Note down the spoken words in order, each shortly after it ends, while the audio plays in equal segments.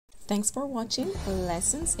Thanks for watching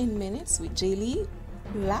Lessons in Minutes with Jaylee.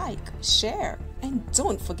 Like, share, and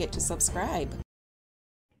don't forget to subscribe.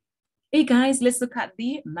 Hey guys, let's look at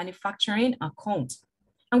the manufacturing account.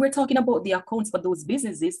 And we're talking about the accounts for those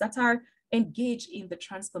businesses that are engaged in the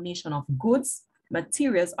transformation of goods,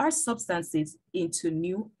 materials, or substances into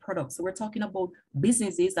new products. So we're talking about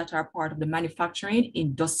businesses that are part of the manufacturing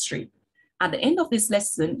industry. At the end of this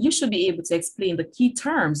lesson, you should be able to explain the key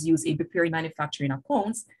terms used in preparing manufacturing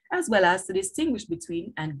accounts, as well as to distinguish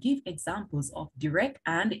between and give examples of direct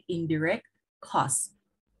and indirect costs.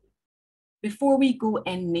 Before we go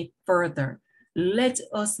any further, let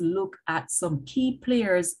us look at some key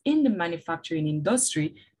players in the manufacturing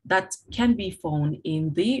industry that can be found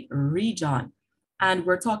in the region. And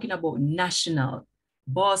we're talking about National,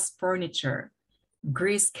 Boss Furniture,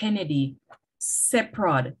 Grace Kennedy,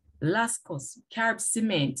 Seprod, Lascaux, Carib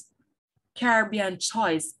Cement, Caribbean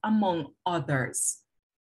Choice, among others.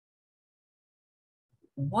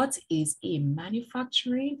 What is a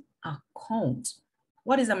manufacturing account?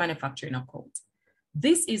 What is a manufacturing account?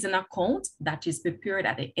 This is an account that is prepared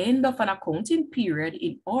at the end of an accounting period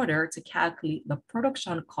in order to calculate the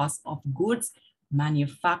production cost of goods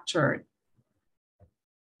manufactured.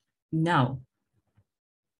 Now,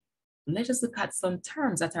 let us look at some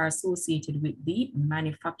terms that are associated with the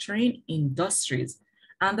manufacturing industries.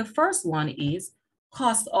 And the first one is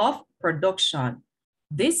cost of production.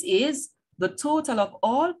 This is the total of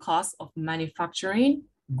all costs of manufacturing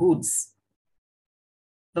goods.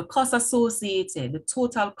 The cost associated, the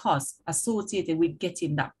total cost associated with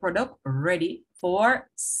getting that product ready for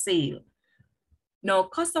sale. Now,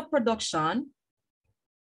 cost of production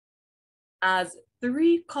has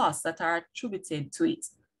three costs that are attributed to it.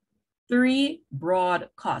 Three broad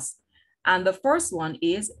costs. And the first one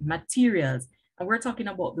is materials. And we're talking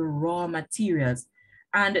about the raw materials.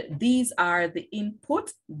 And these are the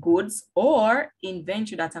input goods or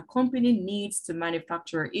inventory that a company needs to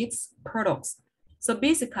manufacture its products. So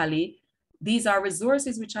basically, these are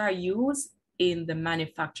resources which are used in the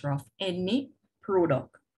manufacture of any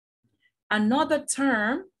product. Another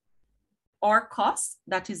term or cost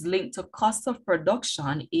that is linked to cost of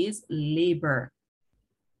production is labor.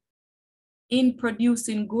 In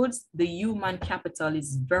producing goods, the human capital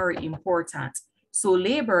is very important. So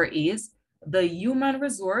labor is the human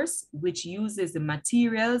resource which uses the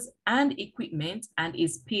materials and equipment and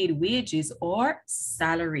is paid wages or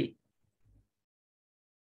salary.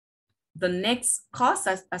 The next cost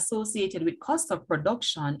associated with cost of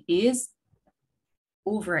production is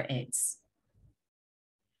overheads.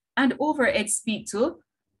 And overheads speak to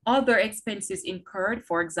other expenses incurred,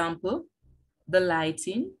 for example, the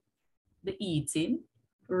lighting, the eating,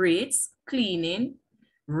 rates, cleaning,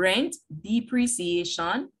 rent,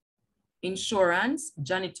 depreciation, insurance,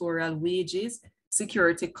 janitorial wages,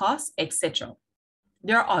 security costs, etc.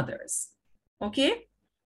 There are others, okay?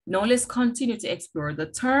 Now let's continue to explore the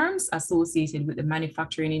terms associated with the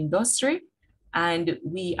manufacturing industry, and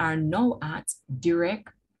we are now at direct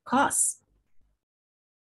costs.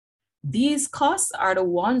 These costs are the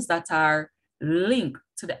ones that are linked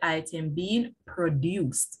to the item being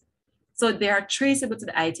produced. So they are traceable to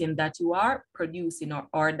the item that you are producing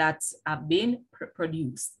or that have been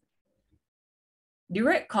produced.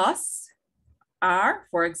 Direct costs are,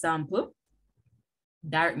 for example,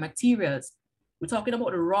 direct materials. We're talking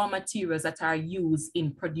about the raw materials that are used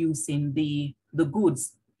in producing the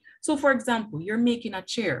goods. So for example, you're making a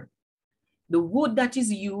chair. The wood that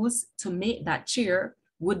is used to make that chair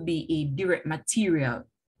would be a direct material,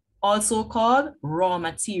 also called raw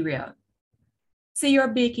material. Say you're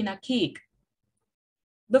baking a cake.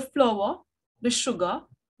 The flour, the sugar,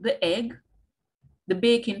 the egg, the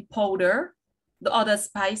baking powder, the other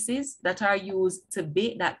spices that are used to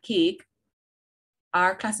bake that cake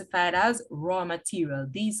are classified as raw material.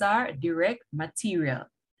 These are direct material.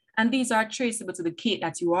 And these are traceable to the cake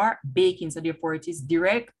that you are baking, so therefore it is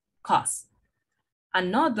direct cost.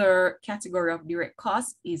 Another category of direct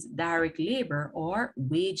cost is direct labor or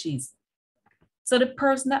wages. So the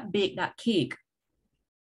person that baked that cake,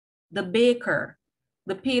 the baker,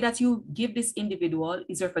 the pay that you give this individual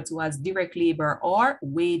is referred to as direct labor or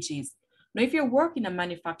wages. Now, if you're working a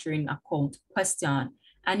manufacturing account question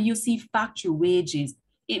and you see factory wages,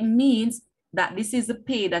 it means that this is the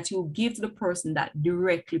pay that you give to the person that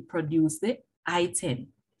directly produced the item,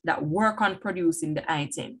 that work on producing the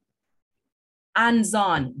item.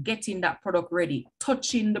 Hands-on, getting that product ready,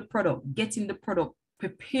 touching the product, getting the product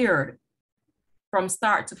prepared from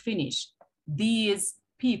start to finish. These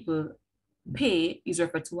people pay is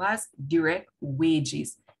referred to as direct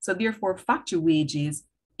wages. So therefore, factory wages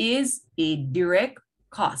is a direct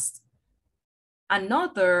cost.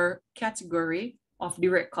 Another category of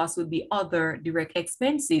direct costs would be other direct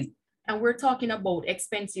expenses. And we're talking about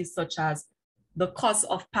expenses such as the cost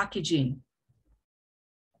of packaging,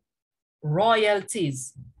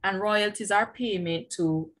 royalties, and royalties are payment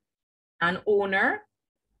to an owner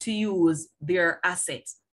to use their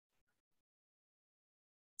assets.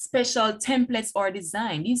 Special templates or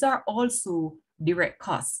design, these are also direct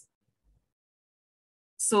costs.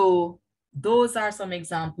 So those are some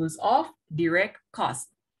examples of direct costs.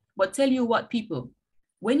 But tell you what, people,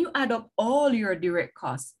 when you add up all your direct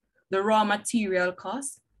costs, the raw material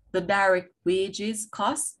costs, the direct wages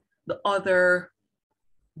costs, the other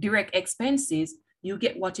direct expenses, you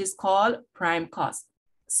get what is called prime cost.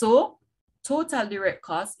 So total direct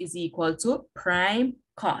cost is equal to prime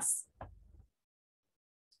cost.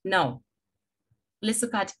 Now, let's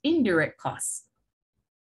look at indirect costs.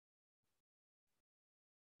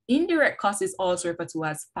 Indirect cost is also referred to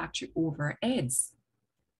as factory overheads.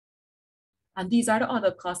 And these are the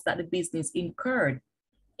other costs that the business incurred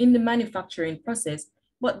in the manufacturing process,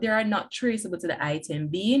 but they are not traceable to the item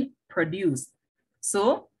being produced.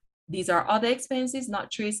 So these are other expenses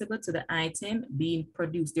not traceable to the item being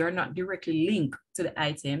produced. They are not directly linked to the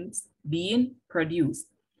items being produced.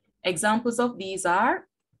 Examples of these are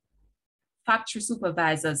factory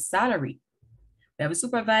supervisor's salary. We have a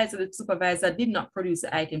supervisor, the supervisor did not produce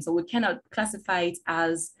the item, so we cannot classify it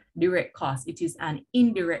as direct cost. It is an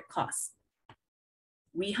indirect cost.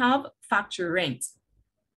 We have factory rent.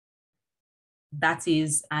 That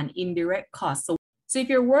is an indirect cost. So if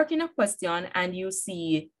you're working a question and you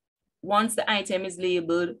see once the item is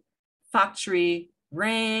labeled factory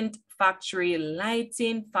rent, factory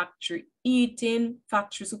lighting, factory eating,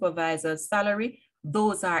 factory supervisor's salary,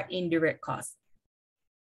 those are indirect costs.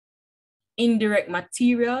 Indirect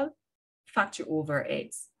material, factory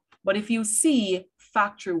overheads. But if you see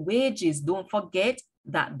factory wages, don't forget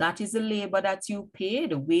that that is the labor that you pay,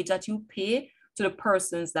 the wage that you pay to the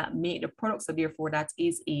persons that make the product. So therefore, that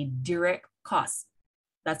is a direct cost.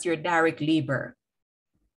 That's your direct labor.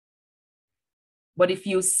 But if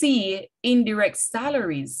you see indirect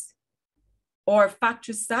salaries or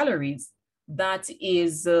factory salaries, that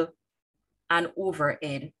is an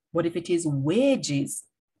overhead. But if it is wages,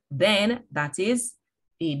 then that is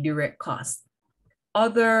a direct cost.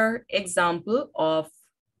 Other example of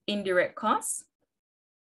indirect costs,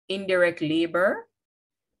 indirect labor,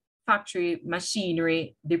 factory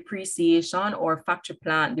machinery depreciation or factory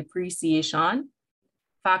plant depreciation,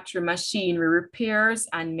 factory machinery repairs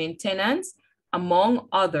and maintenance, among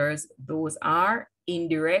others. Those are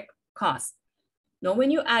indirect costs. Now,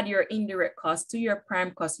 when you add your indirect cost to your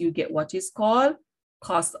prime cost, you get what is called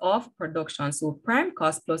cost of production. So prime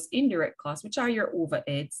cost plus indirect cost, which are your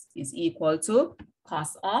overheads, is equal to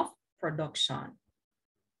cost of production.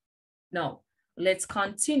 Now, let's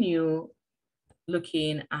continue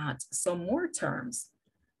looking at some more terms.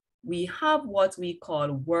 We have what we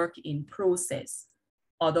call work in process,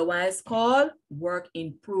 otherwise called work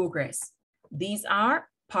in progress. These are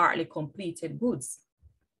partly completed goods.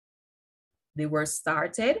 They were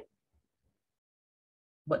started,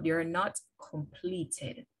 but they are not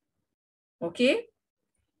completed. Okay?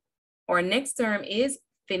 Our next term is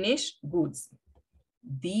finished goods.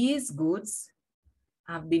 These goods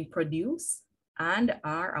have been produced and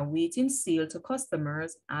are awaiting sale to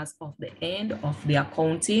customers as of the end of the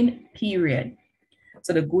accounting period.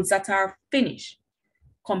 So the goods that are finished,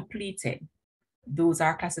 completed, those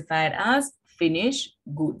are classified as finished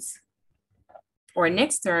goods. Our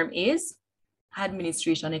next term is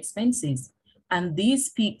administration expenses. And these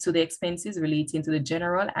speak to the expenses relating to the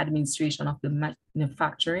general administration of the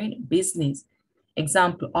manufacturing business.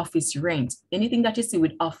 Example, office rent. Anything that you see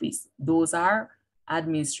with office, those are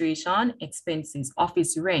administration expenses.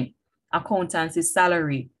 Office rent, accountancy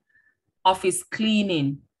salary, office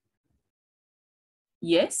cleaning.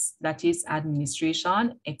 Yes, that is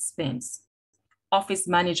administration expense. Office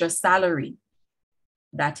manager salary,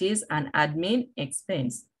 that is an admin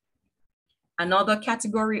expense. Another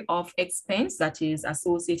category of expense that is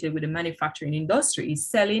associated with the manufacturing industry is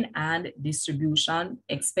selling and distribution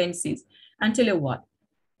expenses. And tell you what,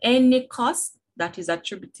 any cost that is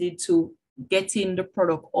attributed to getting the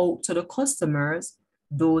product out to the customers,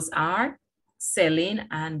 those are selling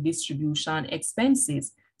and distribution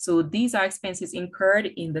expenses. So these are expenses incurred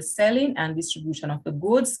in the selling and distribution of the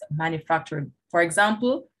goods manufactured. For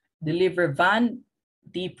example, delivery van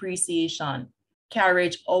depreciation,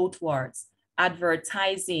 carriage outwards,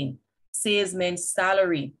 advertising, salesman's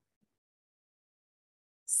salary,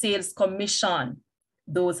 sales commission.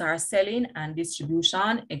 Those are selling and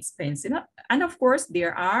distribution expenses. And of course,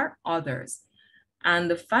 there are others. And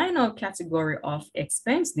the final category of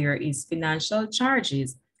expense there is financial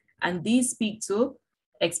charges. And these speak to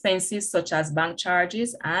expenses such as bank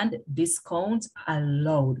charges and discount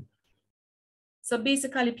allowed. So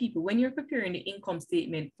basically, people, when you're preparing the income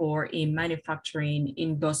statement for a manufacturing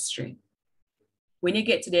industry, when you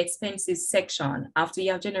get to the expenses section, after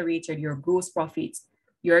you have generated your gross profits,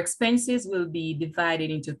 your expenses will be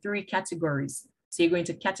divided into 3 categories. So you're going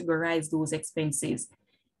to categorize those expenses.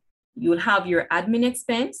 You'll have your admin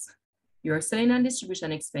expense, your selling and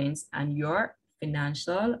distribution expense, and your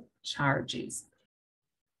financial charges.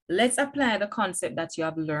 Let's apply the concept that you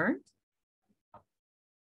have learned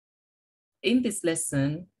in this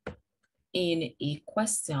lesson in a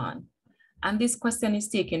question. And this question is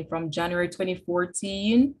taken from January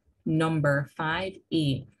 2014, number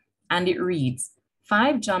 5A. And it reads,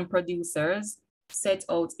 5 jam producers set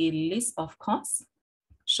out a list of costs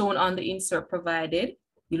shown on the insert provided.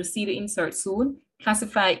 You'll see the insert soon.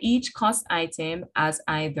 Classify each cost item as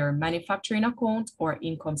either manufacturing account or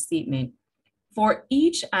income statement. For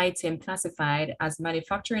each item classified as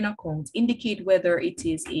manufacturing account, indicate whether it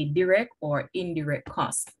is a direct or indirect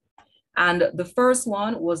cost. And the first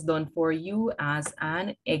one was done for you as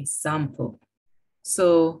an example.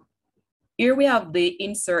 So here we have the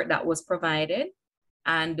insert that was provided,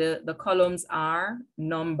 and the columns are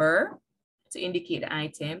number to indicate the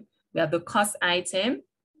item. We have the cost item,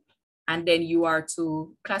 and then you are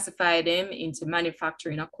to classify them into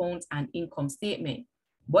manufacturing account and income statement.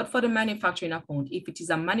 But for the manufacturing account, if it is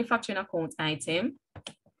a manufacturing account item,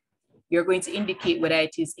 you're going to indicate whether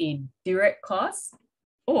it is a direct cost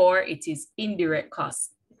or it is indirect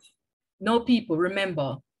cost. Now, people,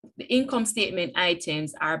 remember, the income statement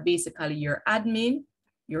items are basically your admin,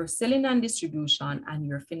 your selling and distribution, and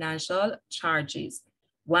your financial charges,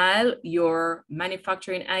 while your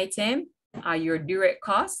manufacturing item are your direct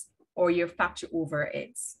costs or your factory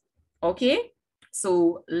overheads. Okay,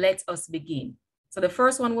 so let us begin. So the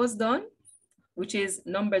first one was done, which is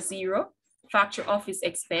number 0, factory office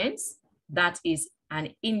expense. That is an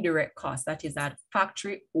indirect cost. That is that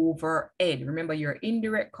factory overhead. Remember, your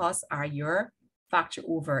indirect costs are your factory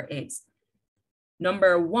overheads.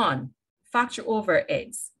 Number 1, factory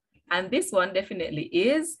overheads. And this one definitely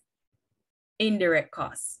is indirect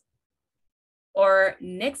costs. Our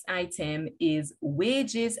next item is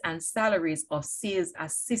wages and salaries of sales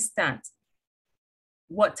assistant.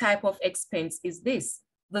 What type of expense is this?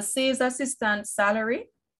 The sales assistant salary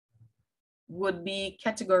would be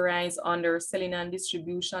categorized under selling and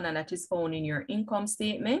distribution, and that is found in your income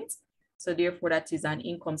statement. So therefore, that is an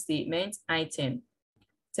income statement item.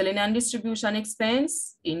 Selling and distribution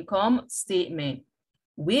expense, income statement.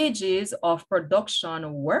 Wages of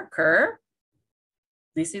production worker.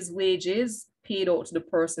 This is wages paid out to the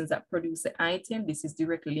persons that produce the item. This is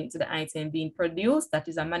directly linked to the item being produced. That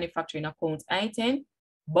is a manufacturing account item,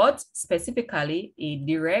 but specifically a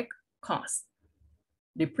direct cost.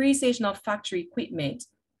 Depreciation of factory equipment.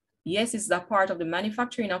 Yes, it's a part of the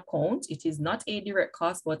manufacturing account. It is not a direct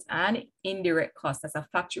cost, but an indirect cost. That's a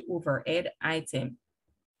factory overhead item.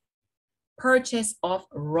 Purchase of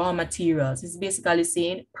raw materials. It's basically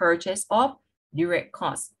saying purchase of direct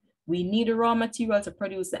costs. We need a raw material to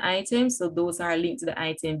produce the item, so those are linked to the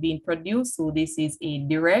item being produced. So this is a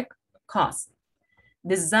direct cost.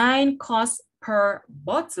 Design cost per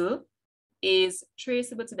bottle is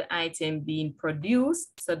traceable to the item being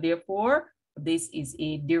produced. So therefore, this is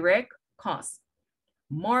a direct cost.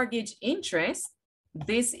 Mortgage interest,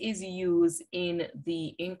 this is used in the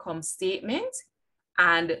income statement,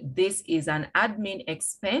 and this is an admin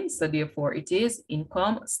expense. So therefore, it is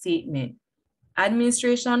income statement.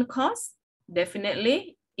 Administration costs,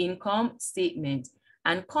 definitely income statement.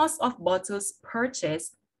 And cost of bottles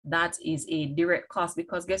purchased, that is a direct cost,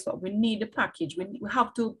 because guess what? We need the package. We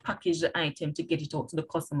have to package the item to get it out to the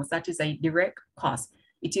customers. That is a direct cost.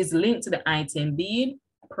 It is linked to the item being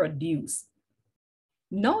produced.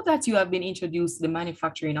 Now that you have been introduced to the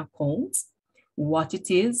manufacturing account, what it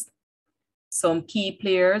is, some key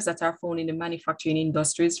players that are found in the manufacturing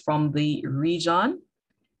industries from the region,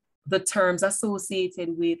 the terms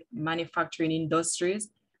associated with manufacturing industries,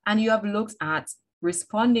 and you have looked at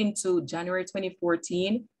responding to January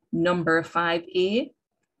 2014, number 5A,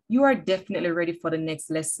 you are definitely ready for the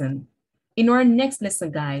next lesson. In our next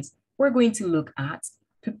lesson, guys, we're going to look at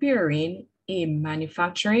preparing a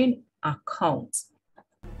manufacturing account.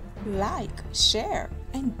 Like, share,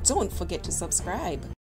 and don't forget to subscribe.